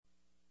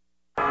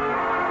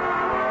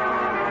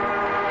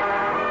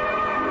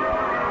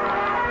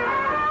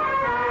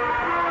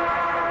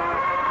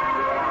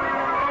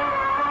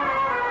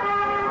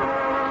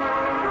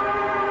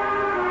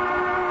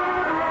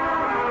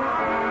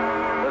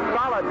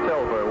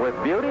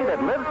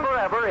that lives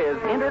forever is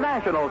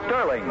International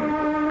Sterling.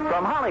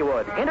 From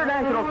Hollywood,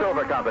 International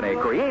Silver Company,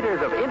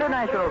 creators of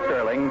International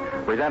Sterling,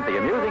 present the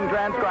amusing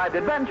transcribed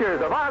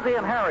adventures of Ozzie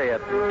and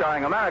Harriet,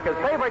 starring America's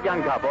favorite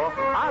young couple,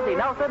 Ozzie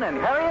Nelson and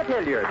Harriet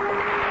Hilliard.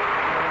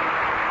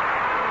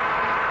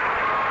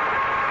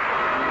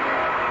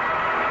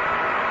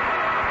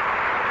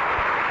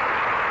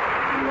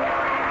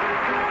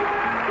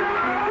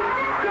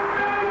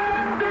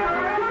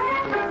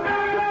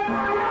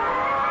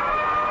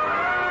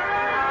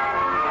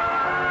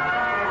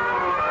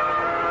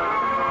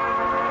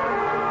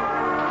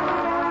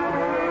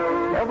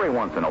 Every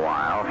once in a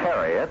while,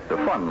 Harriet, the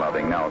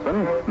fun-loving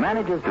Nelson,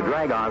 manages to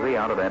drag Ozzie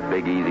out of that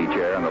big easy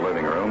chair in the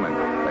living room,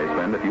 and they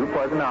spend a few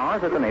pleasant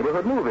hours at the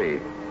neighborhood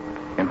movie.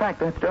 In fact,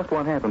 that's just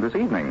what happened this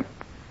evening.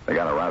 They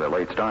got a rather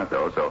late start,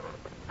 though, so...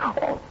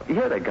 Oh,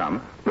 here they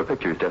come. The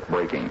picture's just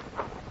breaking.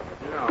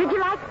 Did you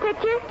like the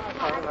picture?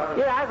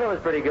 Yeah, I thought it was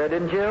pretty good,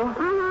 didn't you?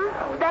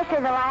 Mm-hmm. Especially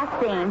the last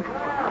scene.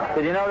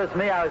 Did you notice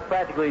me? I was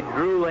practically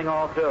drooling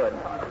all through it.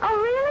 Oh,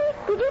 really?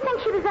 Did you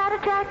think she was that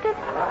attractive?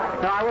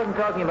 No, I wasn't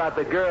talking about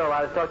the girl.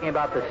 I was talking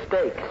about the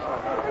steaks.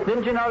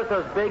 Didn't you notice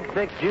those big,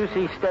 thick,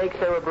 juicy steaks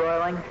they were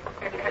broiling?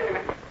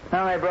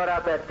 Now they brought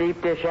out that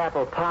deep dish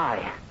apple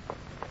pie.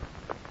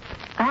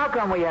 How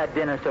come we had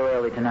dinner so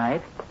early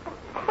tonight?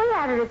 We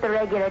had it at the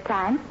regular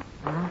time.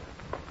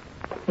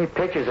 These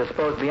pictures are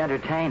supposed to be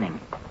entertaining.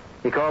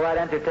 You call that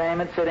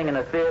entertainment, sitting in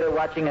a theater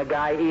watching a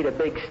guy eat a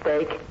big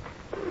steak?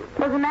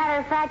 Well, as a matter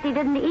of fact, he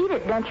didn't eat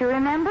it, don't you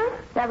remember?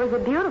 That was a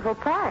beautiful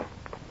part.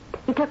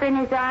 He took her in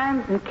his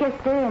arms and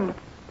kissed her and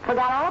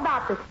forgot all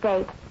about the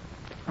steak.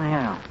 Oh,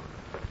 yeah.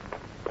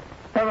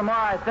 Well, the more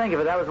I think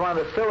of it, that was one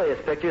of the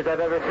silliest pictures I've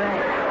ever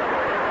seen.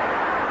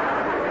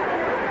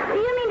 Do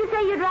you mean to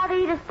say you'd rather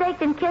eat a steak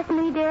than kiss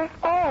me, dear?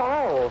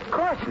 Oh, of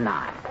course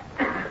not.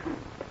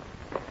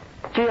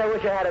 Gee, I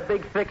wish I had a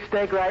big, thick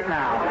steak right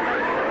now.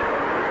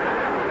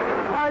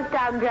 Oh,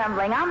 stop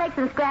grumbling. I'll make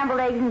some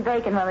scrambled eggs and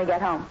bacon when we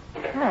get home.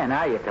 Yeah,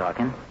 now you're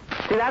talking.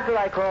 See, that's what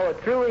I call a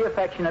truly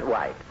affectionate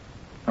wife.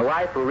 A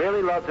wife who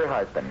really loves her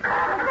husband.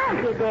 Well,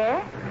 thank you,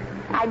 dear.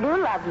 I do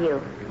love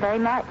you very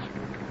much.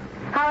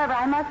 However,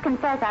 I must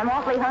confess I'm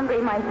awfully hungry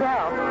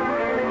myself.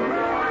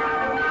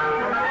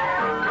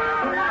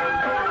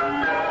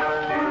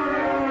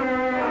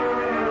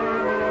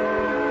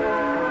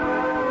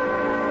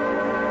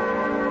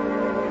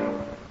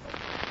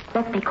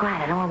 Let's be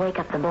quiet. I don't want to wake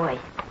up the boys.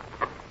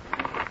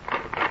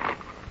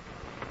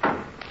 I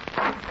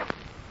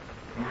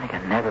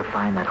can never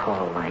find that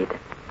hall light.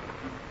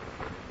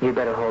 You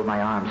better hold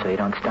my arm so you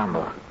don't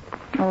stumble.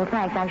 Oh,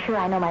 thanks. I'm sure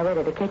I know my way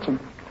to the kitchen.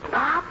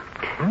 Pop?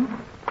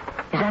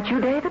 Is that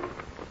you, David?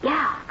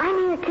 Yeah, I'm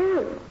here,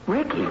 too.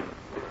 Ricky?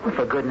 Well,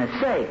 for goodness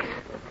sakes.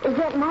 Is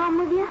that Mom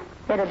with you?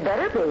 It had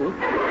better be.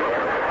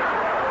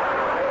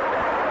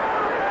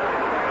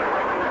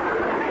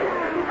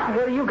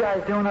 What are you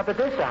guys doing up at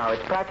this hour?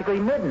 It's practically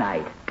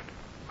midnight.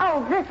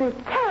 Oh, this is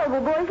terrible,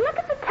 boys. Look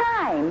at the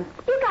time.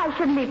 You guys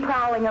shouldn't be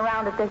prowling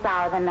around at this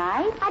hour of the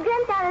night. I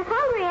dreamt I was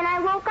hungry, and I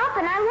woke up,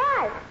 and I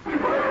was.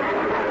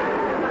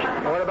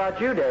 What about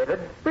you, David?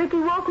 Ricky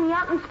woke me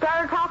up and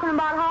started talking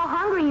about how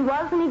hungry he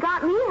was, and he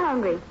got me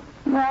hungry.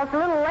 Well, it's a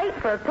little late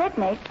for a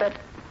picnic, but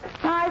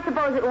I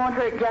suppose it won't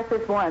hurt just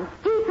this once.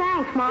 Gee,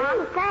 thanks, Mom.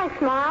 Gee,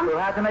 thanks, Mom. We'll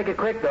have to make it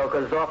quick, though,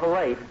 because it's awful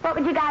late. What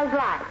would you guys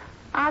like?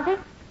 Ozzie?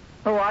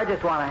 Oh, I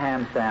just want a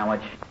ham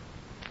sandwich.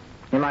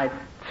 You might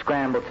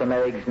scramble some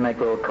eggs, make a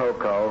little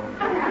cocoa.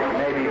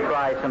 Maybe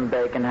fry some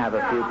bacon, have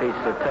a few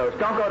pieces of toast.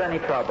 Don't go to any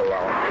trouble,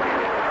 though.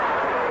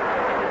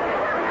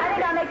 I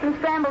think I'll make some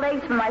scrambled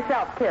eggs for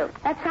myself, too.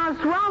 That sounds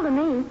swell to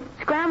me.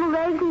 Scrambled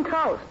eggs and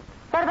toast.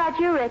 What about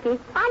you, Ricky?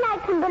 I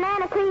like some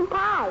banana cream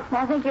pie.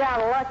 Well, I think you're out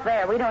of luck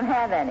there. We don't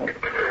have any.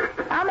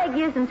 I'll make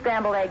you some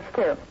scrambled eggs,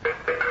 too.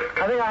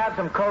 I think I'll have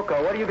some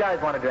cocoa. What do you guys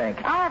want to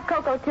drink? I'll have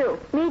cocoa, too.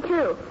 Me,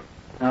 too.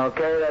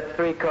 Okay, that's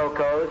 3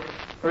 cocos.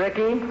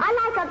 Ricky? I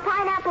like a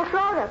pineapple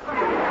soda.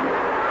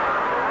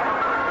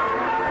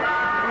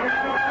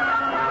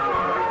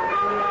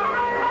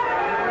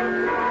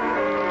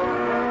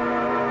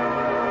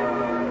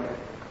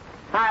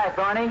 Hi,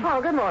 Thorny.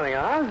 Oh, good morning,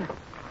 Oz.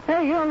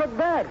 Hey, you don't look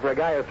bad for a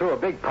guy who threw a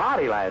big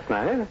party last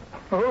night.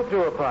 Who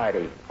threw a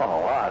party?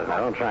 Oh, Oz, now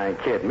don't try and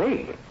kid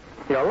me.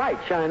 Your light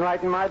shined right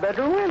in my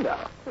bedroom window.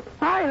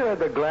 I heard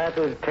the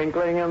glasses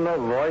tinkling and the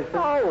voices.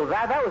 Oh,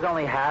 that was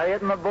only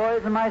Harriet and the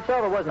boys and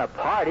myself. It wasn't a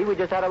party. We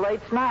just had a late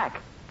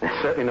snack. There's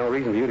certainly no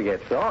reason for you to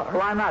get sore.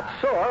 Well, I'm not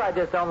sore. I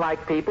just don't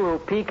like people who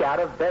peek out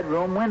of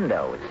bedroom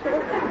windows.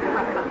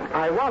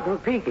 I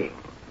wasn't peeking.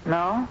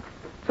 No?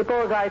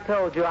 Suppose I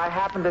told you I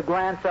happened to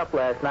glance up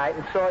last night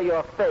and saw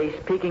your face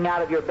peeking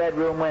out of your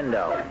bedroom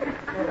window.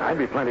 I'd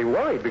be plenty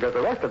worried because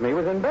the rest of me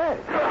was in bed.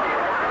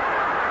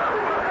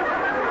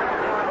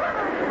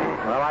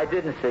 Well, I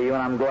didn't see you,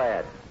 and I'm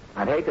glad.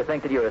 I'd hate to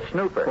think that you're a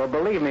snooper. Well,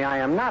 believe me, I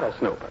am not a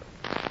snooper.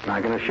 And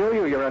I can assure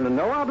you you're under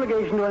no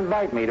obligation to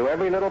invite me to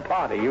every little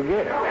party you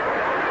give.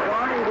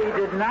 Tony, we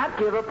did not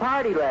give a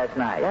party last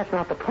night. That's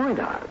not the point,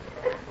 Oz.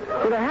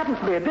 See, there happens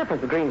to be a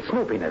difference between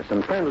snoopiness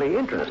and friendly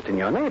interest in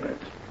your neighbors.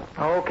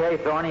 Okay,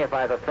 Thorny, if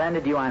I've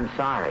offended you, I'm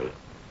sorry.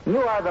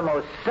 You are the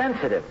most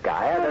sensitive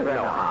guy I've ever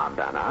No known. harm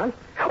done, Oz.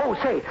 Oh,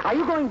 say, are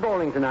you going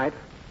bowling tonight?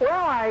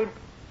 Well,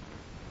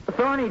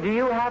 Thorny, do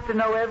you have to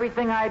know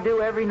everything I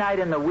do every night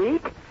in the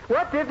week?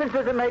 What difference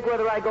does it make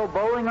whether I go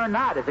bowling or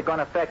not? Is it going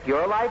to affect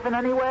your life in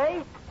any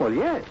way? Well,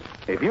 yes.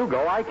 If you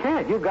go, I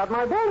can't. You've got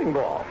my bowling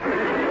ball.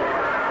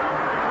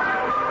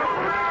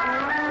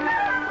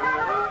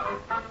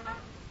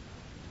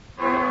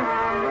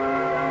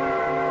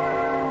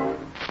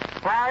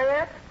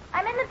 Harriet?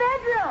 I'm in the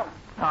bedroom.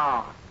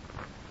 Oh.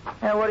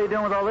 Yeah, what are you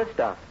doing with all this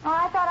stuff? Oh,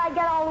 I thought I'd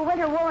get all the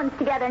winter woolens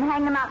together and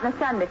hang them out in the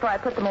sun before I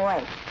put them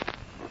away.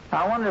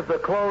 I wonder if the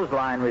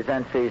clothesline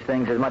resents these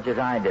things as much as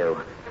I do.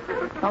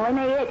 Well, they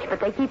may itch, but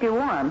they keep you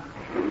warm.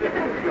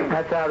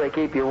 That's how they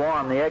keep you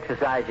warm. The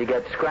exercise, you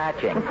get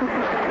scratching.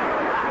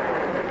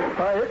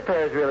 Oh, this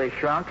pair's really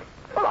shrunk.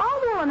 Well,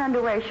 all woolen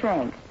underwear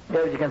shrinks.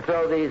 Because you can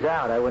throw these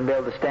out. I wouldn't be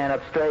able to stand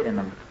up straight in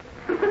them.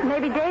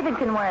 Maybe David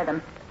can wear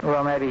them.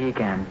 Well, maybe he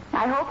can.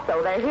 I hope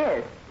so. They're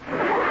his.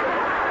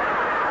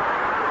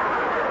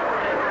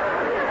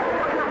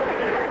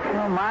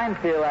 Well, mine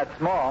feel that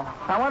small.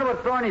 I wonder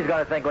what Thorny's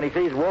going to think when he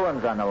sees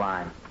woolens on the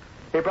line.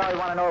 He'll probably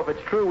want to know if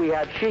it's true we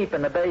have sheep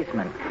in the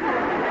basement. What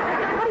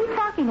are you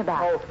talking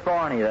about? Oh,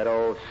 Thorny, that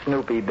old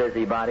snoopy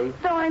busybody.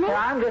 Thorny? Well,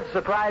 I'm just as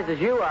surprised as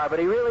you are, but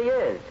he really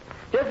is.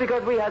 Just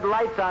because we had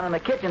lights on in the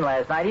kitchen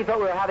last night, he thought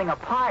we were having a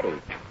party.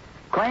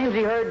 Claims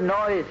he heard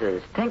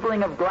noises,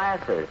 tinkling of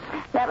glasses.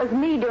 That was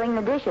me doing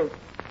the dishes.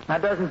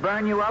 That doesn't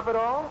burn you up at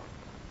all?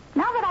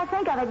 Now that I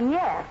think of it,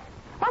 yes.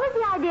 What was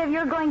the idea of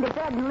your going to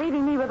bed and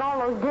leaving me with all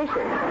those dishes?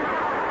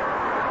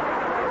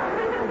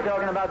 We're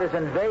talking about this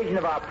invasion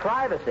of our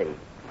privacy.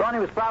 Thorny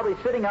was probably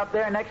sitting up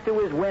there next to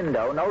his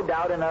window, no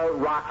doubt in a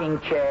rocking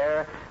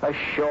chair, a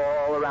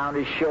shawl around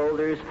his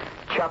shoulders,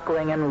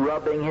 chuckling and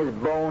rubbing his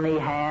bony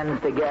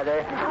hands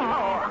together.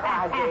 Oh,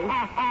 Ozzie.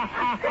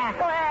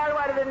 Well,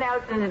 what are the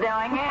Nelsons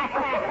doing?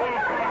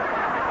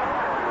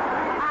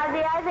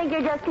 Ozzie, I think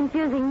you're just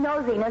confusing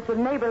nosiness with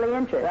neighborly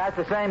interest. That's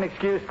the same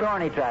excuse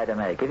Thorny tried to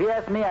make. If you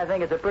ask me, I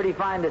think it's a pretty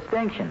fine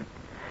distinction.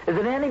 Is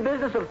it any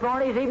business of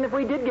Thorny's even if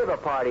we did give a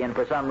party and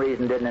for some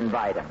reason didn't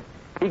invite him?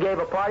 He gave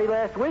a party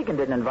last week and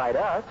didn't invite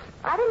us.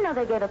 I didn't know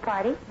they gave a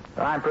party.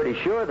 Well, I'm pretty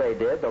sure they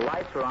did. The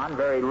lights were on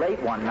very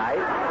late one night.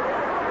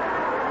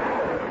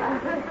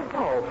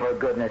 Oh, for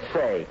goodness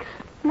sakes.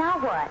 Now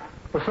what?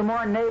 Well, some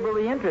more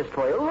neighborly interest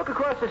for you. Look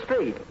across the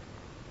street.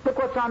 Look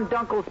what's on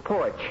Dunkel's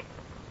porch.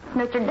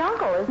 Mr.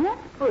 Dunkel, isn't it?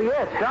 Well,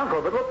 yes,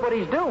 Dunkel, but look what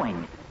he's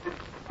doing.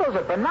 Those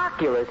are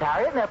binoculars,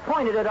 Harriet, and they're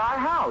pointed at our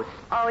house.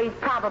 Oh, he's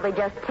probably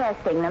just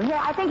testing them. Here,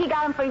 I think he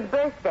got them for his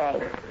birthday.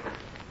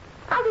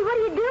 Ozzie, what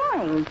are you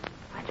doing?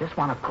 I just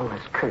want to pull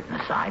this curtain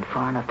aside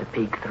far enough to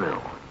peek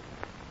through.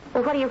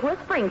 Well, what are you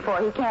whispering for?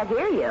 He can't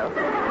hear you.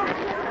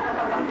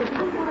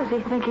 What does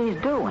he think he's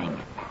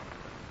doing?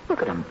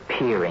 Look at him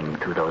peering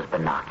through those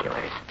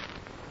binoculars.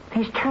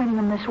 He's turning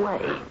them this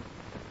way.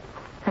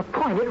 They're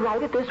pointed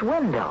right at this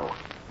window.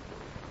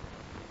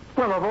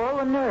 Well, of all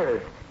the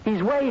nerve,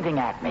 he's waving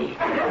at me.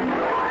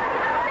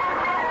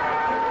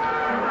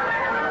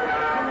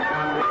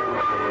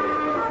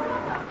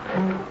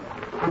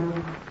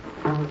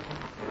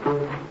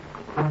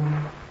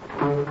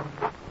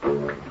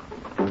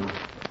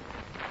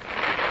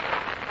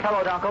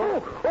 Hello,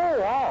 Dunkel.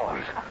 Oh,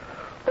 Oz.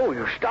 Oh,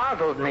 you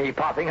startled me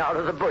popping out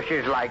of the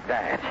bushes like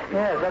that.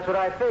 Yes, that's what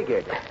I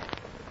figured.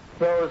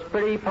 Those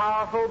pretty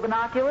powerful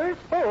binoculars?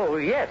 Oh,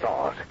 yes,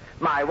 Oz.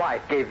 My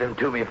wife gave them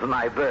to me for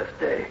my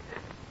birthday.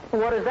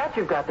 What is that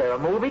you've got there, a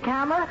movie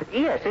camera?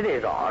 Yes, it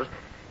is, Oz.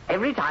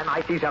 Every time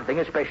I see something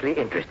especially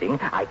interesting,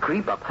 I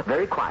creep up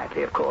very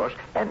quietly, of course,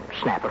 and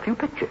snap a few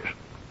pictures.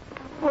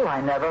 Well, I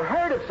never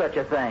heard of such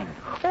a thing.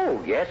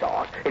 Oh, yes,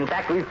 Oz. In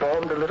fact, we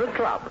formed a little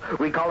club.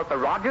 We call it the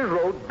Rogers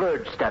Road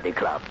Bird Study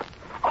Club.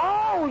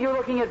 Oh, you're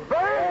looking at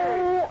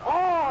birds.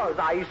 Oh, Oz,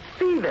 I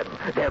see them.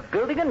 They're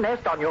building a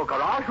nest on your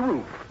garage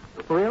roof.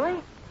 Really?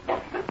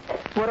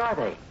 What are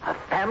they? A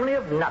family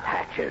of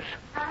nuthatches.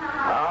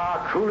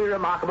 Ah, truly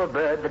remarkable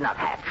bird, the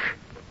nuthatch.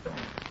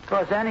 Of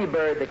course, any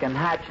bird that can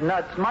hatch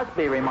nuts must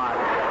be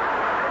remarkable.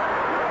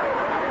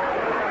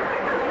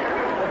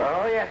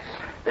 Oh, yes.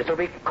 This will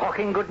be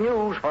corking good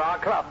news for our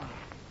club.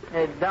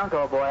 Hey,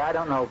 Dunkel, boy, I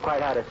don't know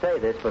quite how to say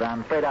this, but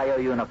I'm afraid I owe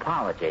you an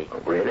apology.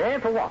 Really?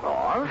 For what,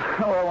 Oz?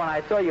 Well, when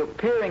I saw you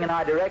peering in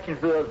our direction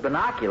through those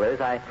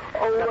binoculars, I...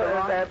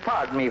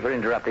 Pardon me for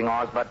interrupting,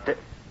 Oz, but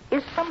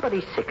is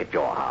somebody sick at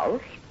your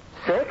house?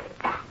 Sick?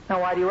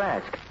 Now, why do you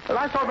ask? Well,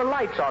 I saw the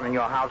lights on in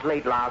your house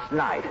late last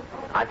night.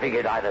 I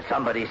figured either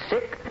somebody's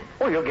sick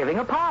or you're giving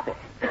a party.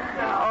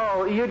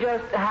 Oh, you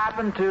just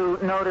happened to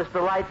notice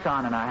the lights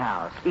on in our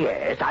house.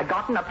 Yes, I'd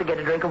gotten up to get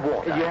a drink of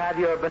water. Did you have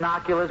your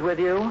binoculars with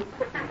you?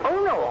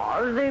 Oh, no,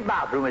 Oz. The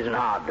bathroom isn't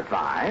hard to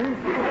find.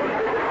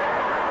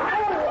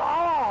 Oh,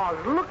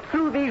 Oz, look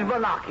through these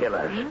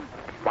binoculars.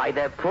 Why,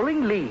 they're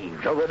pulling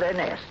leaves over their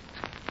nests.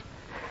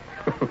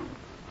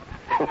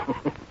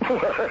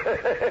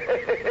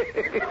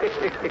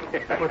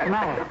 What's the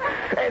matter?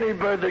 Any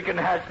bird that can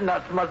hatch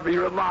nuts must be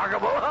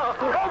remarkable. Oh,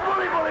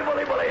 bully, bully,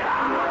 bully, bully.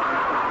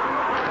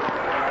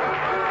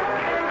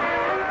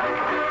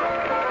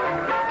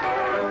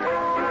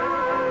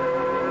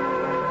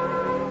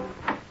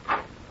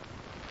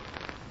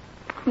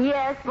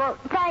 Yes, well,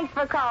 thanks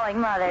for calling,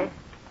 Mother.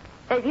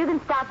 You can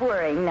stop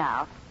worrying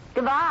now.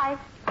 Goodbye.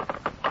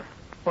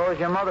 What was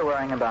your mother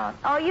worrying about?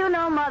 Oh, you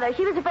know Mother.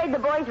 She was afraid the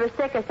boys were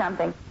sick or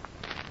something.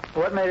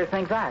 What made her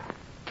think that?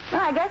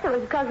 Well, I guess it was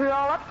because we were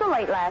all up so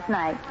late last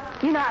night.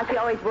 You know how she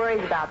always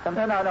worries about them.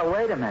 No,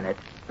 wait a minute.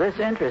 This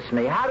interests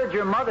me. How did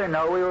your mother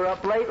know we were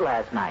up late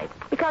last night?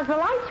 Because the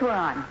lights were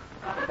on.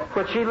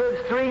 But she lives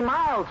 3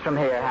 miles from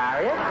here,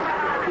 Harriet.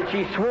 Did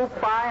she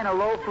swoop by in a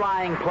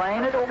low-flying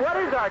plane? What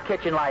is our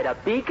kitchen light, a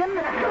beacon?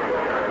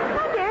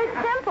 Oh, dear, it's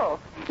simple.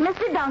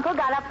 Mr. Dunkel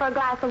got up for a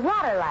glass of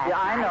water last Yeah,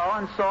 I night. know,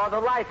 and saw the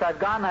lights. I've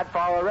gone that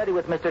far already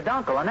with Mr.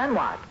 Dunkel, and then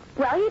what?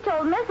 Well, he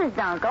told Mrs.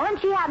 Dunkel, and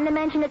she happened to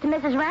mention it to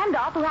Mrs.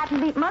 Randolph, who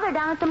happened to meet Mother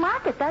down at the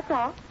market, that's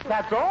all.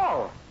 That's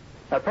all.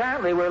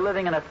 Apparently we're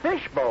living in a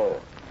fishbowl.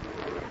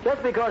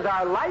 Just because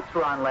our lights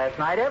were on last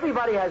night,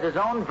 everybody has his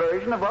own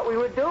version of what we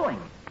were doing.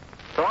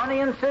 Thorny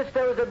insists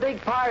there was a big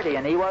party,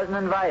 and he wasn't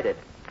invited.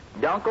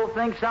 Dunkel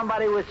thinks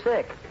somebody was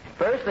sick.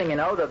 First thing you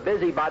know, the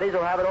busybodies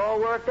will have it all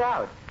worked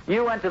out.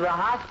 You went to the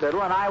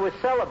hospital, and I was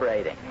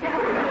celebrating.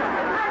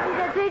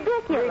 That's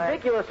ridiculous.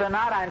 Ridiculous or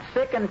not, I'm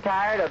sick and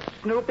tired of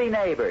snoopy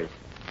neighbors.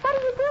 What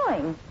are you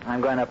doing?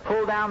 I'm going to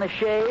pull down the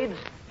shades,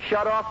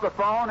 shut off the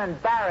phone,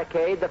 and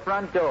barricade the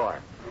front door.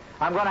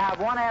 I'm going to have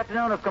one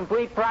afternoon of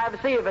complete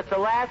privacy if it's the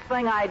last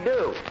thing I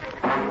do.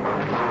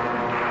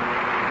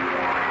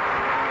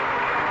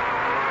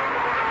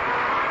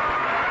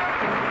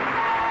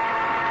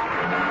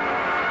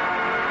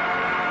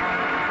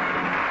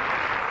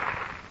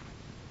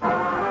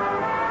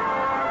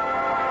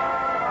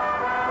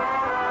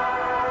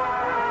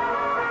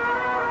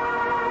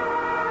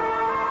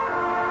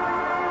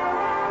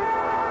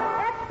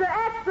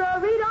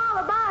 Read all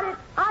about it.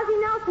 Ozzie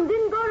Nelson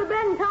didn't go to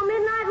bed until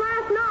midnight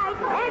last night.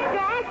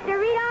 Extra,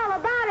 read all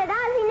about it.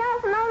 Ozzie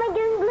Nelson only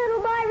gives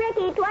little boy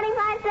Ricky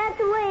 25 cents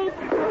a week.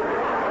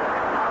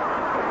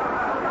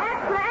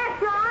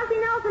 Extra, Ozzie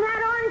Nelson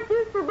had orange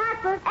juice for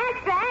breakfast.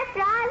 Extra,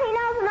 Ozzie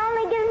Nelson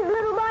only gives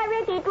little boy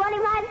Ricky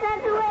 25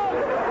 cents a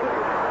week.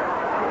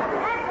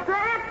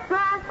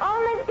 Extra,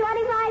 only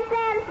 25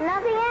 cents,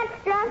 nothing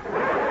extra.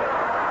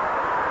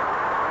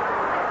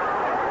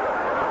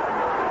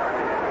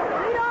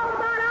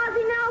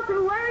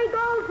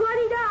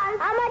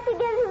 How much he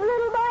gives his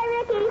little boy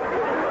Ricky?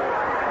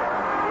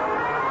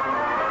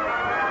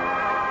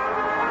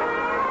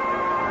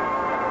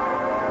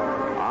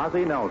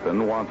 Ozzie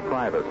Nelson wants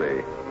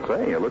privacy.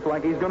 Say, it looks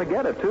like he's going to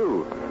get it,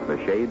 too. The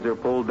shades are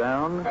pulled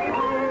down.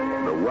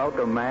 The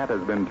welcome mat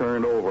has been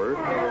turned over.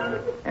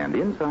 And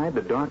inside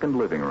the darkened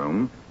living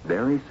room,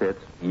 there he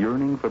sits,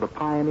 yearning for the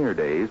pioneer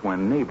days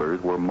when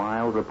neighbors were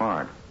miles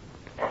apart.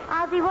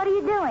 Ozzie, what are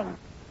you doing?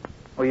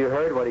 Well, you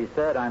heard what he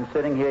said. I'm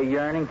sitting here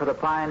yearning for the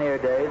pioneer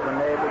days when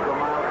neighbors were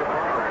miles apart.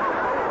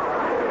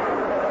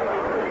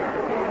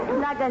 It's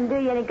not going to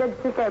do you any good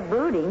to sit there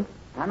brooding.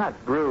 I'm not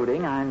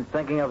brooding. I'm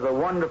thinking of the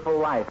wonderful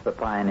life the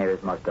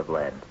pioneers must have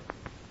led.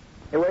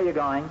 Hey, where are you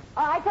going?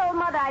 Oh, I told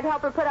Mother I'd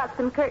help her put up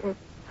some curtains.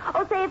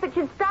 Oh, say, if it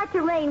should start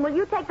to rain, will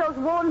you take those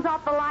woolens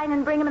off the line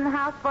and bring them in the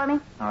house for me?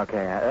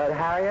 Okay.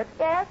 Harriet?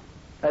 Yes?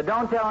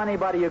 Don't tell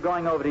anybody you're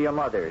going over to your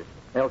mother's.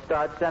 They'll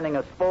start sending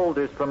us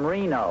folders from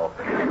Reno.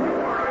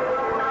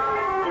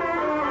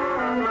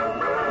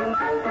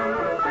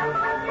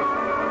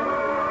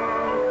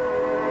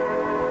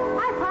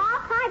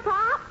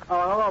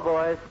 Oh, hello,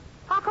 boys.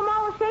 How come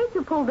all the shades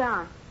are pulled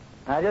down?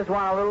 I just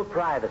want a little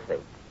privacy.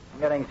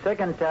 I'm getting sick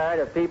and tired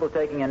of people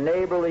taking a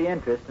neighborly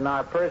interest in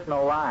our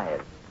personal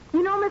lives.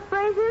 You know Miss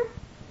Fraser?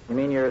 You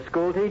mean you're a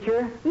school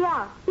teacher?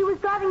 Yeah. She was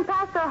driving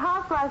past our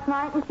house last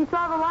night, and she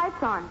saw the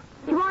lights on.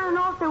 She wanted to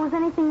know if there was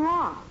anything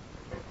wrong.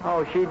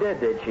 Oh, she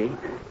did she?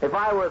 If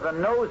I were the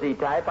nosy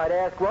type, I'd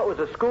ask what was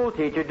a school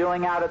teacher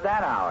doing out at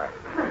that hour.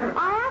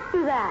 I asked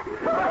her that.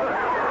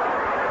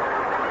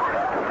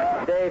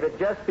 David,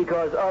 just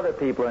because other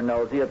people are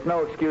nosy, it's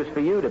no excuse for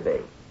you to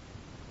be.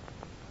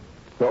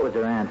 What was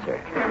her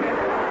answer?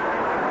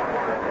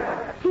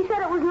 She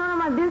said it was none of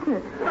my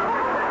business.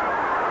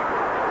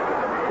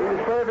 She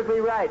was perfectly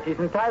right. She's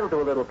entitled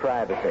to a little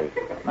privacy.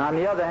 On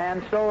the other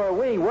hand, so are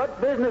we. What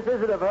business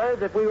is it of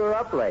hers if we were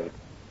up late?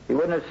 She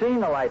wouldn't have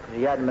seen the lights if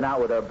she hadn't been out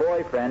with her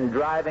boyfriend,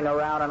 driving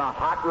around in a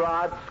hot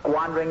rod,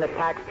 squandering the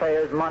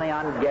taxpayers' money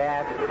on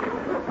gas.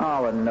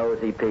 Oh, the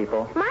nosy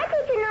people. My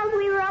teacher knows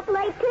we were up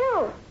late,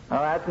 too. Oh,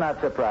 that's not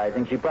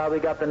surprising. She probably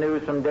got the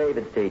news from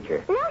David's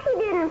teacher. No, she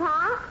didn't,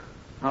 Pa.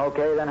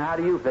 Okay, then how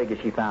do you figure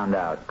she found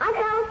out? I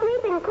fell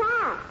asleep in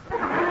class.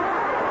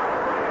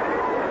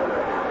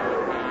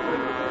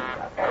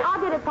 I'll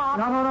get it, Pa.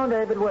 No,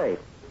 David, wait.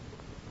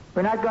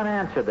 We're not going to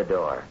answer the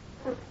door.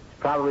 It's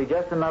probably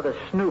just another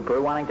snooper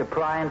wanting to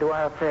pry into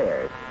our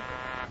affairs.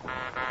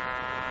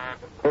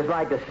 They'd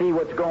like to see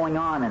what's going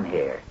on in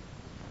here.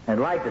 They'd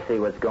like to see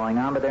what's going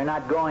on, but they're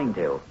not going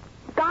to.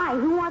 Guy,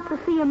 who wants to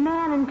see a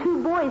man and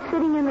two boys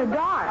sitting in the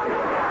dark?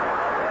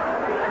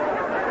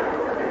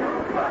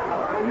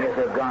 Yes,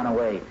 they've gone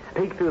away.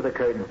 Peek through the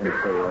curtains and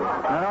see.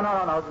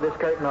 No, this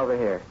curtain over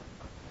here.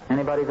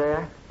 Anybody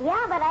there?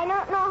 Yeah, but I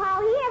don't know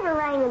how he ever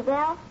rang the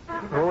bell.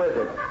 Who is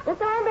it? The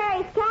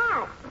Thornberry's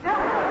cat.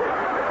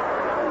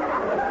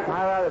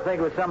 I rather think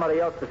it was somebody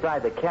else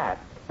beside the cat.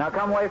 Now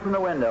come away from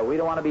the window. We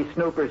don't want to be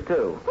snoopers,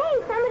 too.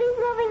 Hey, somebody's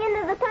moving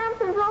into the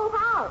Thompsons' old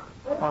house.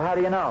 Well, how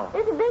do you know?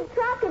 There's a big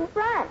truck in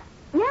front.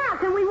 Yeah,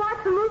 can we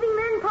watch the moving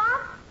men,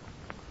 Pop?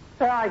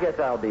 Well, I guess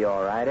I'll be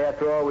all right.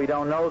 After all, we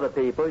don't know the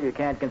people. You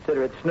can't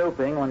consider it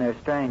snooping when they're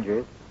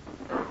strangers.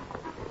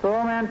 So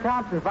old man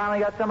Thompson finally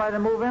got somebody to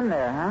move in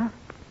there, huh?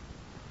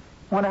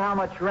 Wonder how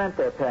much rent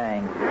they're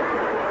paying. You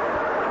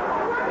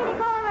want me to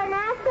go over and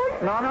ask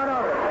them? No.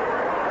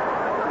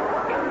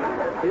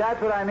 See,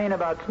 that's what I mean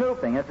about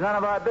snooping. It's none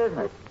of our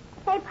business.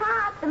 Hey,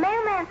 Pop, the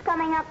mailman's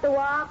coming up the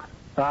walk.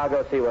 I'll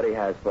go see what he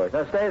has for us.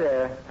 Now, stay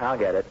there. I'll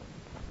get it.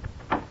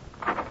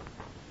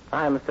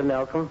 Hi, Mr.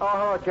 Nelson. Oh,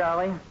 hello,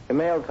 Charlie. Your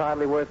mail's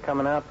hardly worth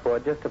coming out for.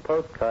 Just a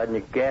postcard and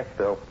your gas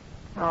bill.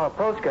 Oh, a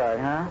postcard,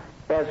 huh?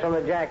 That's from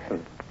the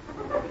Jacksons.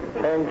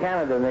 They're in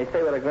Canada, and they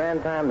say what a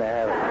grand time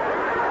they're having.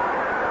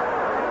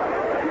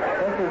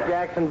 Mrs.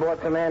 Jackson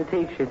bought some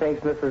antiques she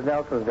thinks Mrs.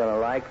 Nelson's going to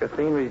like. The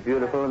scenery's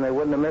beautiful, and they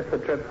wouldn't have missed the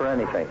trip for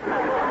anything.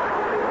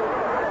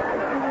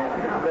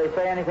 Did they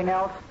say anything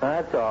else?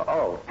 That's all.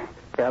 Oh,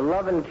 yeah,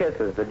 love and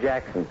kisses, the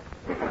Jacksons.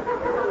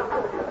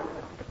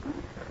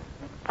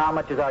 How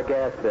much is our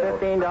gas bill?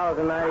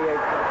 $15.98.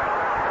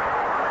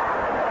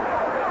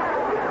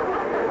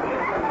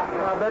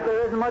 I bet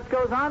there isn't much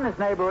goes on in this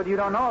neighborhood you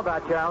don't know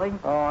about, Charlie.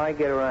 Oh, I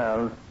get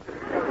around.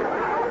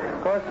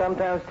 Of course,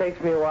 sometimes it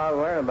takes me a while to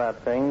learn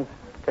about things.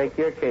 Take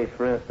your case,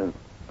 for instance.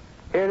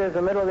 Here it is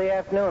the middle of the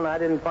afternoon. I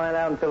didn't find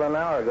out until an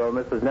hour ago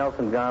Mrs.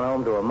 Nelson's gone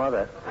home to her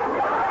mother.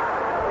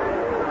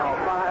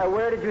 Oh,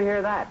 where did you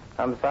hear that?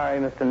 I'm sorry,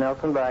 Mr.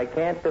 Nelson, but I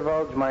can't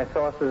divulge my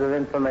sources of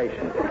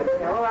information.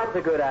 Yeah, well, that's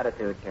a good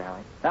attitude,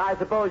 Charlie. Now, I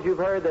suppose you've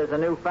heard there's a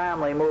new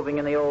family moving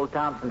in the old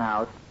Thompson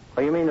house.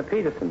 Oh, you mean the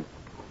Petersons?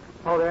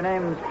 Oh, their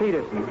name's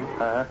Peterson.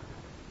 Uh-huh.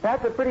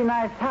 That's a pretty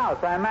nice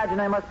house. I imagine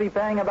they must be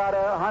paying about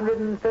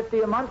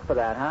 $150 a month for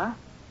that, huh?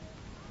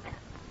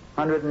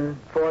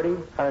 140?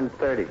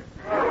 130.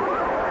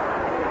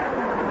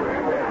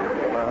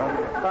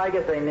 Well, I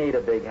guess they need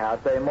a big house.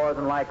 They more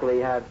than likely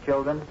have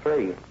children.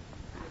 3.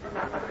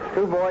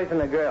 2 boys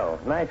and a girl.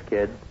 Nice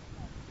kid.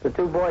 The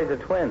 2 boys are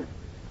twins.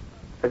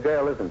 The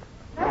girl isn't.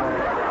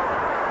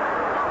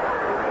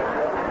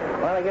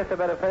 Well, I guess I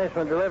better finish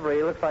my delivery.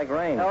 It looks like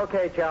rain.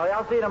 Okay, Charlie.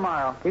 I'll see you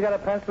tomorrow. You got a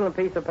pencil and a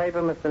piece of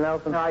paper, Mr.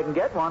 Nelson? No, I can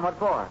get one. What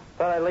for?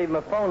 Thought I'd leave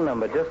my phone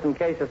number just in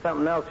case there's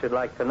something else you'd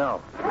like to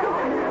know.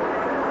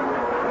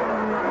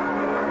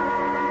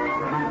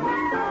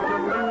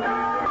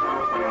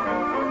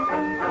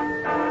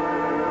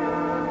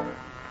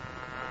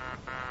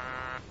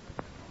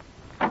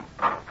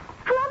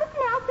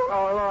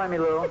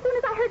 As soon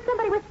as I heard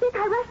somebody was sick,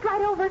 I rushed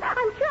right over.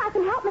 I'm sure I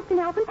can help, Mr.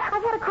 Nelson.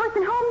 I've had a course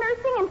in home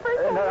nursing and first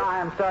aid.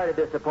 I'm sorry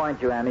to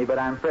disappoint you, Emmy, but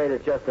I'm afraid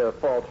it's just a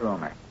false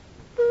rumor.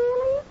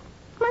 Really?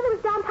 Mother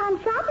was downtown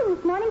shopping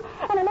this morning,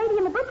 and a lady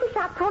in the butcher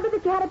shop told her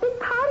that you had a big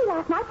party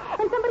last night,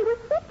 and somebody was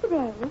sick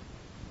today.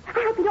 I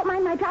hope you don't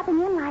mind my dropping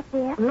in like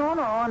this. No.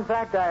 In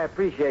fact, I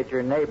appreciate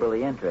your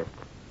neighborly interest.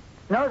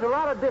 Now, there's a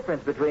lot of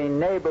difference between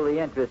neighborly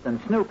interest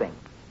and snooping.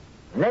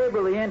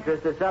 Neighborly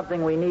interest is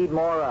something we need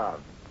more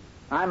of.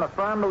 I'm a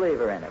firm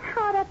believer in it.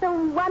 Oh, that's a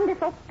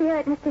wonderful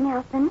spirit, Mr.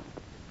 Nelson.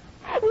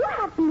 You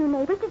have some new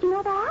neighbors. Did you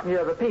know that?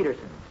 Yeah, the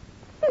Petersons.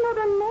 You know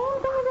their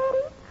names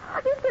already?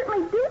 You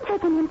certainly do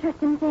take an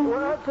interest in things.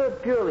 Well, it's a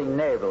purely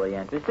neighborly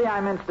interest. See,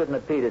 I'm interested in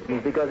the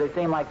Petersons because they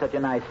seem like such a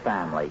nice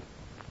family.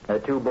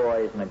 2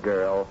 boys and a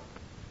girl.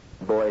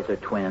 The boys are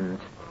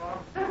twins.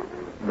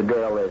 The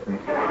girl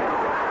isn't.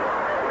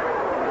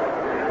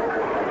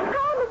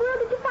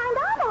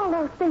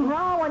 Things.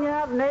 No, when you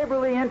have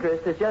neighborly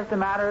interest, it's just a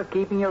matter of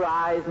keeping your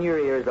eyes and your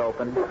ears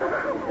open.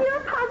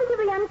 You're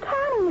positively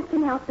uncanny, Mr.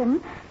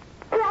 Nelson.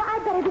 Well,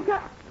 I'd better be going.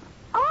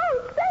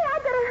 Oh, say,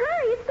 I'd better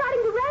hurry. It's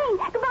starting to rain.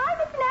 Goodbye,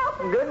 Mr.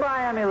 Nelson.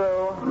 Goodbye, Emmy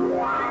Lou.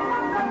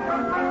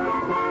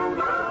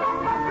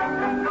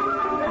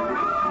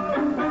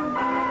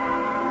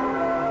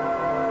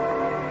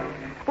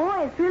 Boy,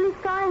 it's really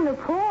starting to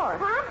pour.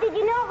 Pop, did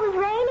you know it was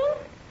raining?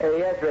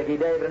 Yes, Ricky.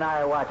 David and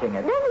I are watching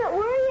it. Doesn't it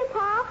worry you,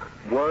 Pop?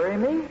 Worry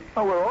me?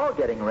 Oh, we're all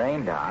getting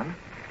rained on.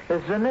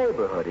 This is a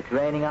neighborhood. It's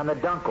raining on the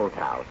Dunkels'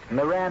 house, and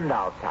the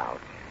Randolph's house,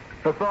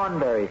 the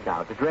Thornberry's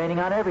house. It's raining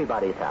on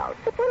everybody's house.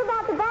 But what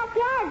about the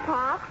backyard,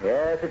 Pop?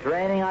 Yes, it's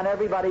raining on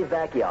everybody's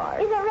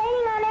backyard. Is it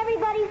raining on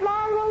everybody's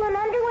long woolen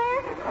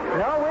underwear?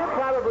 No, we're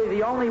probably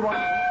the only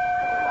one.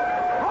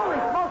 Holy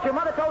smokes, your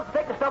mother told us to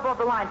take the stuff off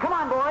the line. Come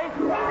on, boys.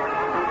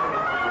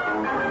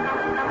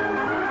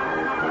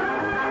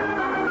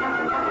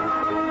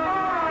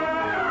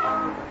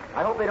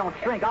 I hope they don't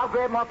shrink. I'll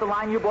grab them off the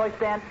line. You boys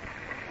stand.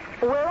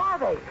 Where are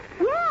they?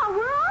 Yeah,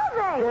 where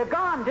are they? They're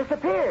gone,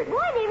 disappeared.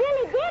 Boy, they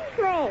really did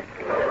shrink.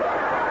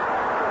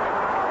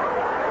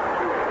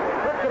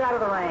 Let's get out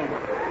of the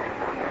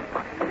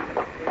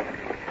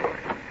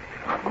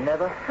rain.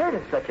 Never heard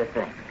of such a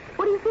thing.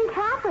 What do you think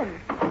happened?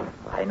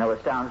 I know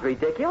it sounds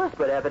ridiculous,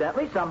 but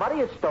evidently somebody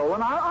has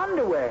stolen our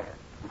underwear.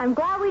 I'm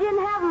glad we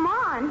didn't have them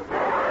on.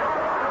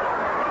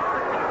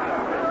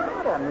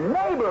 What a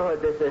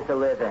neighborhood this is to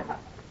live in.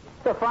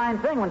 It's a fine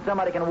thing when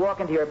somebody can walk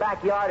into your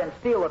backyard and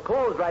steal the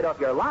clothes right off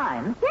your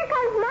line. Here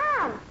comes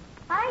Mom.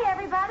 Hi,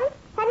 everybody.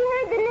 Have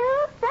you heard the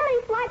news?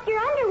 Somebody swiped your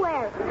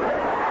underwear.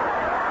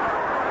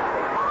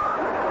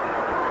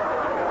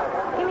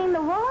 You mean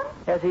the woman?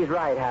 Yes, he's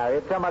right,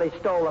 Harriet. Somebody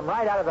stole them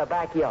right out of the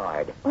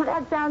backyard. Well,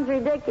 that sounds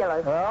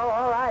ridiculous. Oh,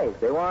 all right.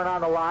 They weren't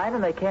on the line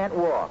and they can't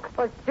walk.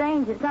 Well, it's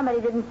strange that somebody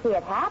didn't see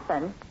it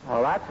happen.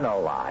 Well, that's no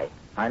lie.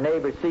 Our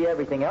neighbors see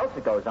everything else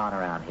that goes on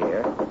around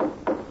here.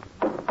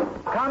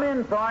 Come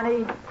in,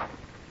 Thorny.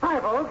 Hi,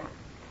 folks.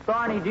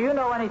 Thorny, do you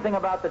know anything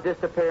about the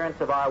disappearance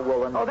of our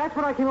woolen? Oh, that's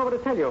what I came over to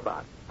tell you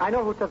about. I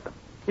know who took them.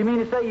 You mean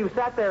to say you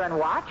sat there and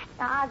watched?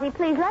 Now, Ozzie,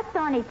 please let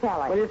Thorny tell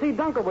Well, it. you see,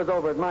 Dunker was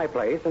over at my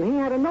place, and he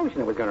had a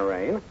notion it was going to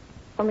rain.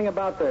 Something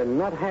about the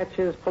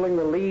nuthatches pulling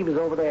the leaves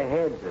over their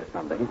heads or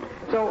something.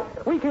 So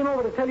we came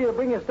over to tell you to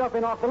bring your stuff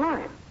in off the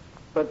line.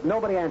 But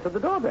nobody answered the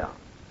doorbell.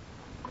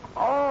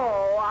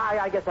 Oh,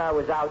 I guess I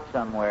was out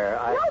somewhere.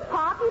 No,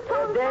 Pop, you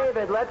told me.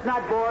 David, let's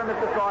not bore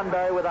Mr.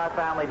 Thornberry with our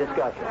family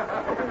discussion.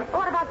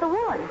 What about the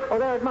woman? Oh,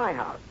 they're at my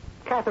house.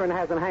 Catherine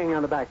has them hanging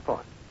on the back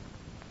porch.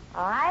 Oh,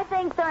 I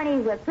think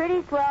Thorny's a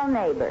pretty swell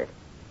neighbor.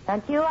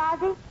 Don't you,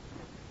 Ozzie?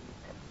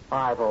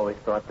 I've always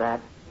thought that.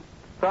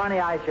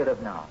 Thorny, I should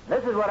have known.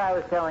 This is what I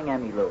was telling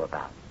Emmy Lou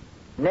about.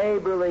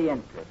 Neighborly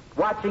interest.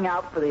 Watching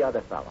out for the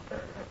other fellow.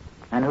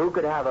 And who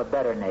could have a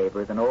better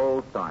neighbor than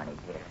old Thorny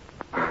here?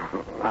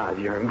 Ah,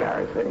 you're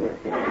embarrassing.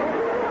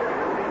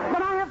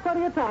 But I have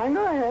plenty of time.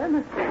 Go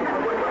ahead.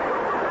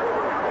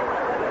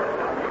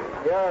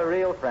 You're a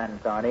real friend,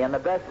 Thorny, and the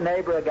best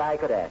neighbor a guy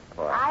could ask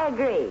for. I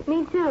agree.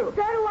 Me too. So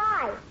do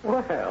I.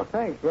 Well,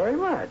 thanks very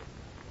much.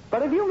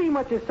 But if you mean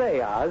what you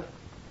say, Oz,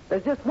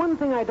 there's just one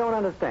thing I don't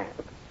understand.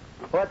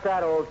 What's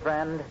that, old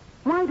friend?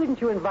 Why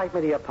didn't you invite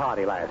me to your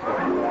party last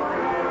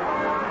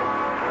night?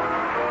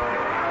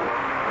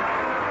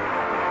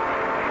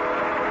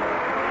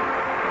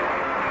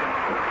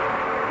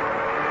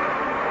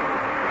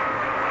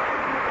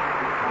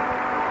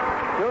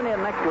 Tune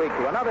in next week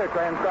to another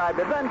transcribed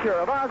adventure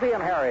of Ozzie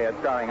and Harriet,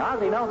 starring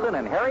Ozzie Nelson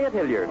and Harriet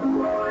Hilliard.